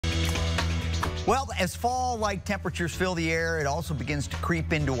Well, as fall-like temperatures fill the air, it also begins to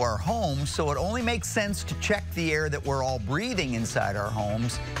creep into our homes, so it only makes sense to check the air that we're all breathing inside our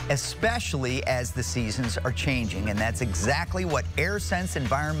homes, especially as the seasons are changing. And that's exactly what AirSense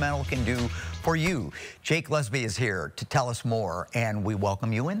Environmental can do for you. Jake Lesby is here to tell us more, and we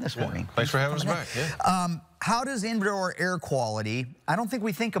welcome you in this morning. Thanks for having us back. How does indoor air quality, I don't think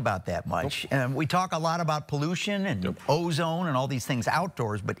we think about that much. We talk a lot about pollution and ozone and all these things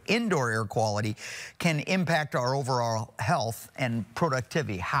outdoors, but indoor air quality can impact our overall health and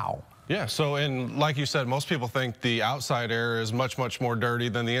productivity. How? Yeah, so like you said, most people think the outside air is much more dirty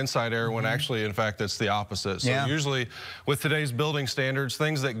than the inside air when actually, in fact, it's the opposite. So usually with today's building standards,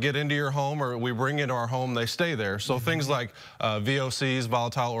 things that get into your home or we bring into our home, they stay there. So things like VOCs,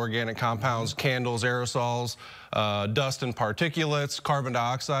 volatile organic compounds, candles, aerosols, dust and particulates, carbon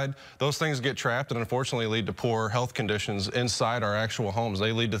dioxide, those things get trapped and unfortunately lead to poor health conditions inside our actual homes.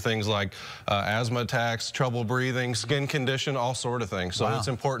 They lead to things like asthma attacks, trouble breathing, skin condition, all sort of things. So it's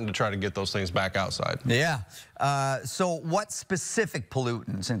important to try to get those things back outside. Yeah. So what specific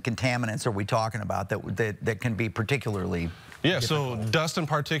pollutants and contaminants are we talking about that can be particularly so dust and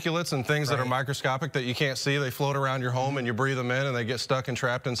particulates and things that are microscopic that you can't see, they float around your home and you breathe them in and they get stuck and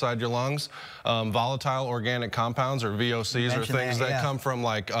trapped inside your lungs. Volatile organic compounds, or VOCs, are things that come from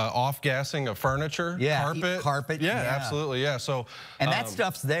like off-gassing of furniture, carpet. Absolutely, So, and that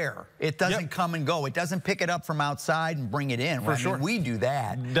stuff's there. It doesn't come and go. It doesn't pick it up from outside and bring it in. For sure. I mean, we do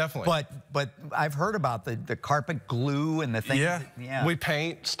that. Definitely. But I've heard about the carpet glue and the things. We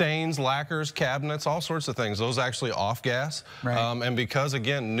paint, stains, lacquers, cabinets, all sorts of things. Those actually off-gas. And because,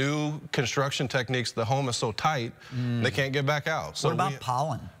 again, new construction techniques, the home is so tight, they can't get back out. So what about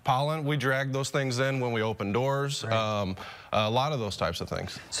pollen? Pollen, we drag those things in when we open doors. A lot of those types of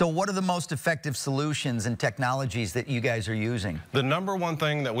things. So what are the most effective solutions and technologies that you guys are using? The number one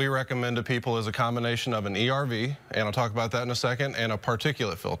thing that we recommend to people is a combination of an ERV, and I'll talk about that in a second, and a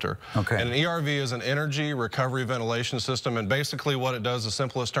particulate filter. And an ERV is an energy recovery ventilation system, and basically what it does, the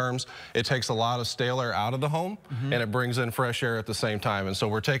simplest terms, it takes a lot of stale air out of the home, and it brings in fresh air at the same time. And so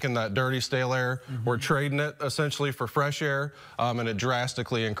we're taking that dirty stale air, we're trading it essentially for fresh air, and it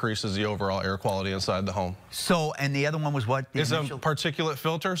drastically increases the overall air quality inside the home. So, and the other one was what? It's a particulate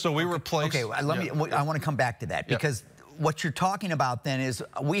filter, so we replace... I want to come back to that, because what you're talking about then is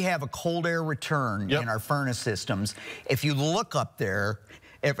we have a cold air return in our furnace systems. If you look up there,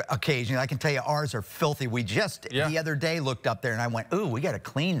 occasionally, I can tell you ours are filthy. We just the other day looked up there and I went, ooh, we got to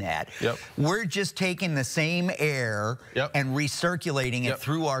clean that. We're just taking the same air and recirculating it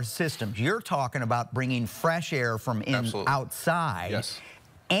through our systems. You're talking about bringing fresh air from outside.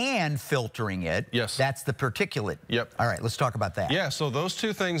 And filtering it. That's the particulate. All right, let's talk about that. So those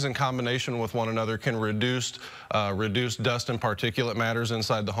two things in combination with one another can reduce dust and particulate matters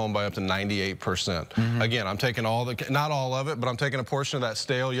inside the home by up to 98%. Again, I'm taking not all of it, but I'm taking a portion of that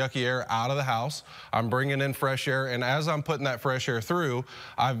stale, yucky air out of the house. I'm bringing in fresh air, and as I'm putting that fresh air through,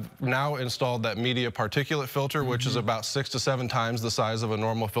 I've now installed that media particulate filter, which is about 6 to 7 times the size of a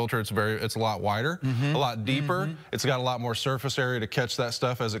normal filter. It's a lot wider, a lot deeper. It's got a lot more surface area to catch that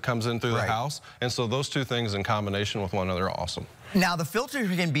stuff as it comes in through the house. And so those two things in combination with one another are awesome. Now, the filter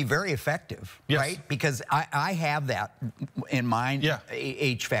can be very effective, right? Because I have that in my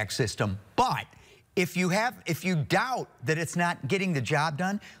HVAC system. But if you doubt that it's not getting the job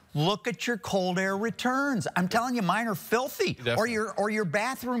done, look at your cold air returns. I'm telling you, mine are filthy. Or your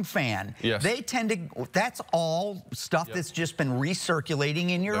bathroom fan. They tend to, that's all stuff that's just been recirculating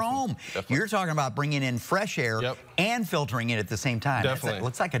in your home. You're talking about bringing in fresh air and filtering it at the same time.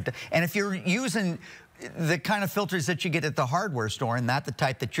 Looks like and if you're using the kind of filters that you get at the hardware store and not the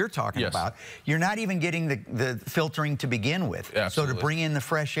type that you're talking about, you're not even getting the filtering to begin with. So to bring in the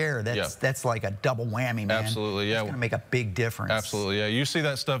fresh air, that's like a double whammy, man. It's going to make a big difference. You see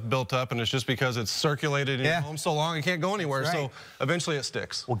that stuff built up and it's just because it's circulated in your home so long it can't go anywhere, so eventually it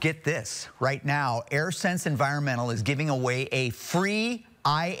sticks. Well, get this. Right now, AirSense Environmental is giving away a free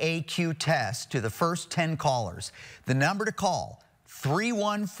IAQ test to the first 10 callers. The number to call,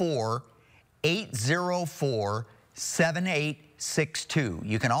 314-804-7862.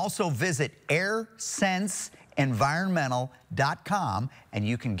 You can also visit airsenseenvironmental.com and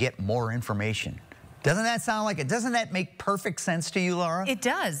you can get more information. Doesn't that sound like it? Doesn't that make perfect sense to you, Laura? It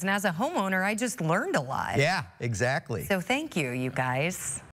does. And as a homeowner, I just learned a lot. Yeah, exactly. So thank you, you guys.